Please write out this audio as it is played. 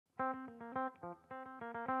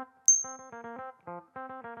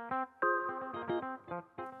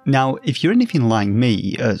Now, if you're anything like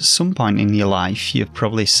me, at some point in your life you've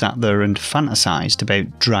probably sat there and fantasised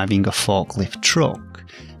about driving a forklift truck,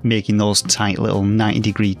 making those tight little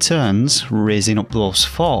 90-degree turns, raising up those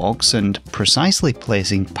forks and precisely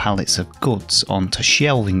placing pallets of goods onto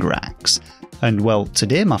shelving racks. And well,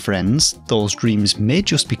 today my friends, those dreams may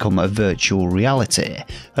just become a virtual reality,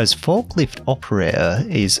 as Forklift Operator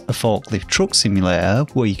is a forklift truck simulator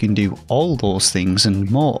where you can do all those things and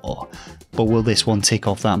more. But will this one tick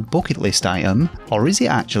off that bucket list item, or is it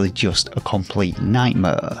actually just a complete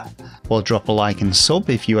nightmare? Well, drop a like and sub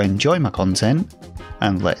if you enjoy my content,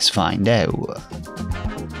 and let's find out.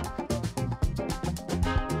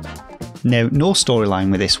 Now, no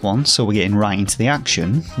storyline with this one, so we're getting right into the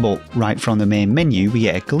action, but right from the main menu we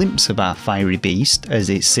get a glimpse of our fiery beast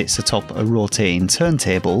as it sits atop a rotating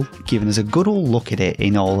turntable, giving us a good old look at it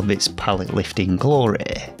in all of its pallet lifting glory.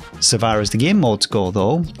 So far as the game modes go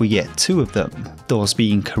though, we get two of them, those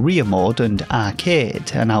being career mode and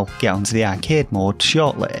arcade, and I'll get onto the arcade mode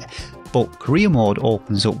shortly. But career mode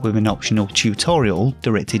opens up with an optional tutorial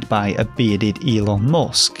directed by a bearded Elon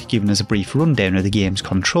Musk, giving us a brief rundown of the game's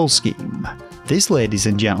control scheme. This, ladies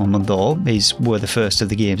and gentlemen though, is where the first of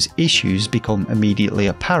the game's issues become immediately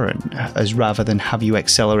apparent, as rather than have you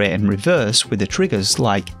accelerate and reverse with the triggers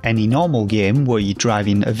like any normal game where you're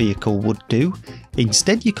driving a vehicle would do,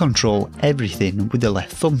 instead you control everything with the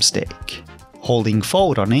left thumbstick. Holding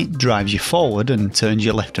forward on it drives you forward and turns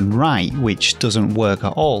you left and right, which doesn't work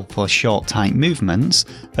at all for short tight movements,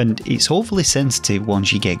 and it's overly sensitive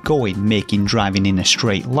once you get going, making driving in a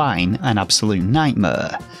straight line an absolute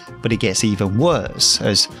nightmare. But it gets even worse,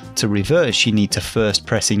 as to reverse you need to first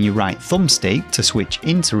press in your right thumbstick to switch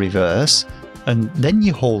into reverse, and then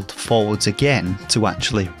you hold forwards again to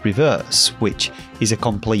actually reverse, which is a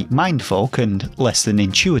complete mindfuck and less than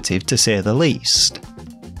intuitive to say the least.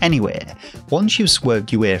 Anyway, once you've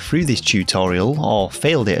swerved your way through this tutorial, or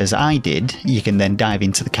failed it as I did, you can then dive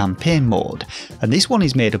into the campaign mode, and this one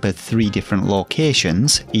is made up of 3 different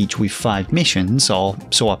locations, each with 5 missions, or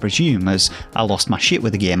so I presume, as I lost my shit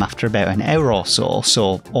with the game after about an hour or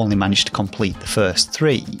so only managed to complete the first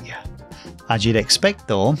 3. As you'd expect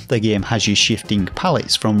though, the game has you shifting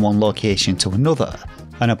pallets from one location to another,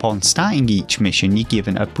 and upon starting each mission you're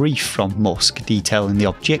given a brief from Musk detailing the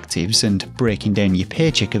objectives and breaking down your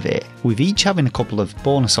paycheck of it, with each having a couple of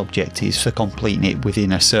bonus objectives for completing it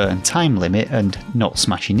within a certain time limit and not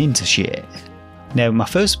smashing into shit. Now, my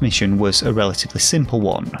first mission was a relatively simple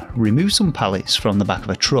one: remove some pallets from the back of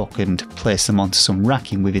a truck and place them onto some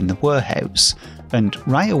racking within the warehouse. And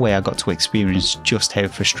right away I got to experience just how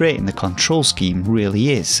frustrating the control scheme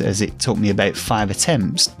really is, as it took me about 5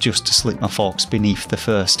 attempts just to slip my forks beneath the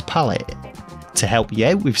first pallet. To help you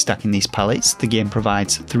out with stacking these pallets, the game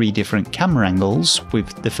provides 3 different camera angles,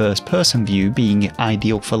 with the first person view being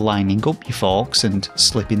ideal for lining up your forks and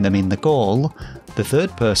slipping them in the goal, the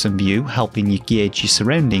third person view helping you gauge your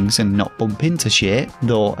surroundings and not bump into shit,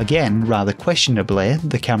 though again rather questionably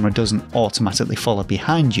the camera doesn't automatically follow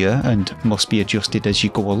behind you and must be adjusted as you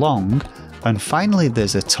go along, and finally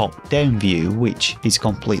there's a top down view which is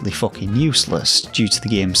completely fucking useless due to the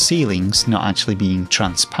game's ceilings not actually being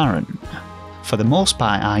transparent. For the most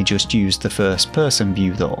part I just used the first person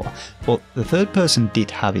view though, but the third person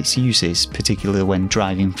did have its uses, particularly when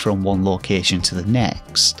driving from one location to the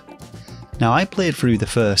next. Now, I played through the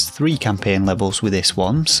first 3 campaign levels with this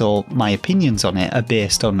one, so my opinions on it are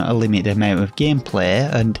based on a limited amount of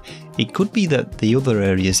gameplay, and it could be that the other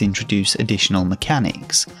areas introduce additional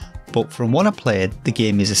mechanics. But from what I played, the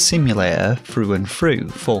game is a simulator through and through,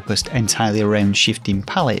 focused entirely around shifting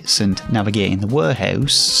pallets and navigating the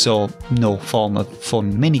warehouse, so no form of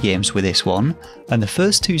fun minigames with this one, and the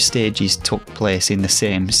first 2 stages took place in the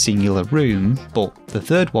same singular room, but the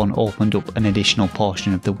third one opened up an additional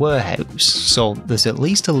portion of the warehouse, so there's at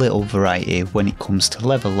least a little variety when it comes to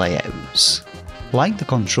level layouts. Like the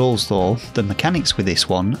controls though, the mechanics with this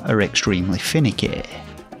one are extremely finicky.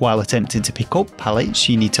 While attempting to pick up pallets,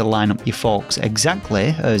 you need to line up your forks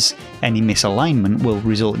exactly, as any misalignment will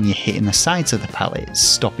result in you hitting the sides of the pallets,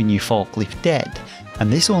 stopping your forklift dead,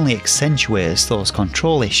 and this only accentuates those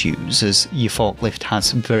control issues, as your forklift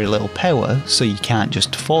has very little power, so you can't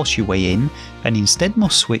just force your way in, and instead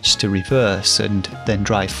must switch to reverse and then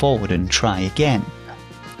drive forward and try again.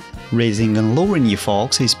 Raising and lowering your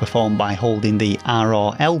forks is performed by holding the R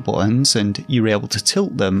or L buttons, and you're able to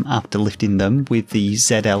tilt them after lifting them with the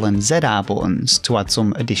ZL and ZR buttons to add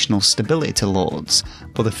some additional stability to loads,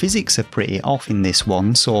 but the physics are pretty off in this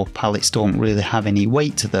one, so pallets don't really have any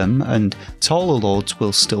weight to them and taller loads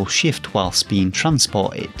will still shift whilst being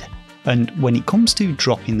transported. And when it comes to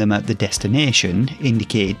dropping them at the destination,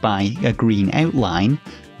 indicated by a green outline,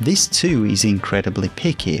 this too is incredibly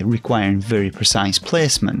picky, requiring very precise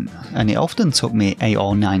placement, and it often took me 8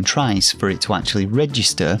 or 9 tries for it to actually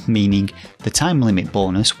register, meaning the time limit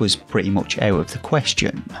bonus was pretty much out of the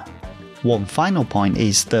question. One final point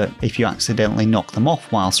is that if you accidentally knock them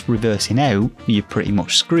off whilst reversing out, you're pretty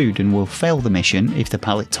much screwed and will fail the mission if the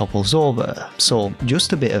pallet topples over, so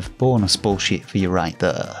just a bit of bonus bullshit for you right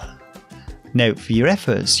there. Now, for your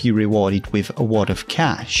efforts, you're rewarded with a wad of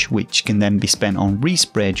cash, which can then be spent on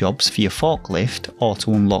respray jobs for your forklift or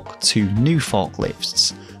to unlock 2 new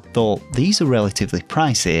forklifts. Though these are relatively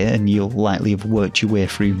pricey and you'll likely have worked your way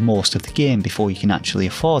through most of the game before you can actually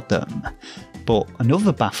afford them. But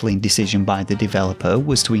another baffling decision by the developer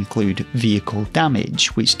was to include vehicle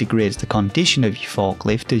damage, which degrades the condition of your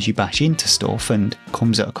forklift as you bash into stuff and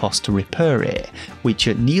comes at a cost to repair it, which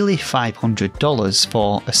at nearly $500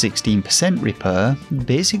 for a 16% repair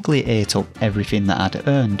basically ate up everything that I'd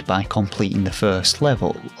earned by completing the first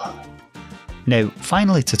level. Now,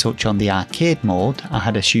 finally, to touch on the arcade mode, I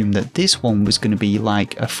had assumed that this one was going to be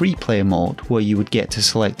like a free play mode where you would get to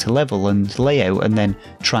select a level and layout and then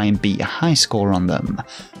try and beat a high score on them.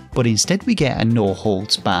 But instead we get a no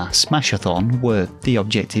holds bar smashathon where the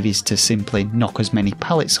objective is to simply knock as many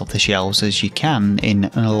pallets off the shelves as you can in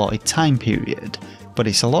an allotted time period. But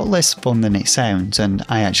it's a lot less fun than it sounds, and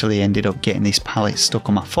I actually ended up getting this pallet stuck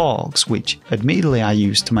on my forks, which admittedly I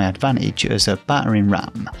used to my advantage as a battering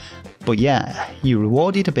ram. But yeah, you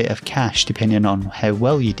rewarded a bit of cash depending on how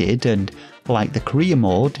well you did, and like the career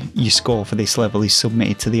mode, your score for this level is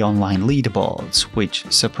submitted to the online leaderboards,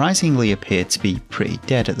 which surprisingly appear to be pretty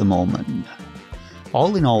dead at the moment.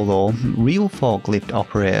 All in all though, real Forklift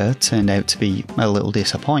Operator turned out to be a little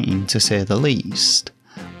disappointing to say the least.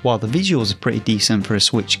 While the visuals are pretty decent for a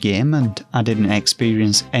Switch game and I didn't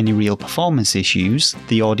experience any real performance issues,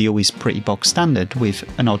 the audio is pretty bog standard with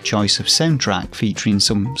an odd choice of soundtrack featuring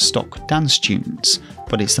some stock dance tunes,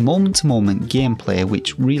 but it's the moment-to-moment gameplay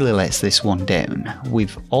which really lets this one down,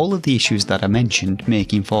 with all of the issues that I mentioned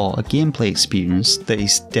making for a gameplay experience that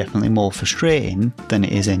is definitely more frustrating than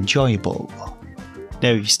it is enjoyable. Now,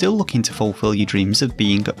 if you're still looking to fulfill your dreams of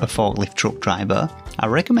being a forklift truck driver, I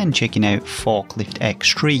recommend checking out Forklift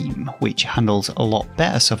Extreme, which handles a lot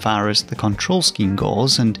better so far as the control scheme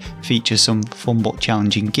goes and features some fun but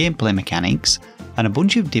challenging gameplay mechanics and a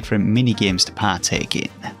bunch of different mini games to partake in.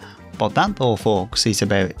 But that though folks is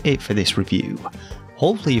about it for this review.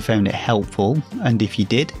 Hopefully you found it helpful, and if you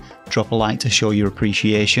did, drop a like to show your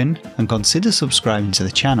appreciation and consider subscribing to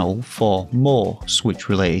the channel for more Switch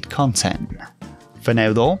related content. For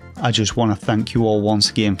now though, I just want to thank you all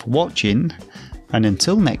once again for watching, and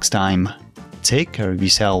until next time, take care of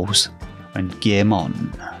yourselves and game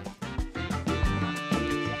on.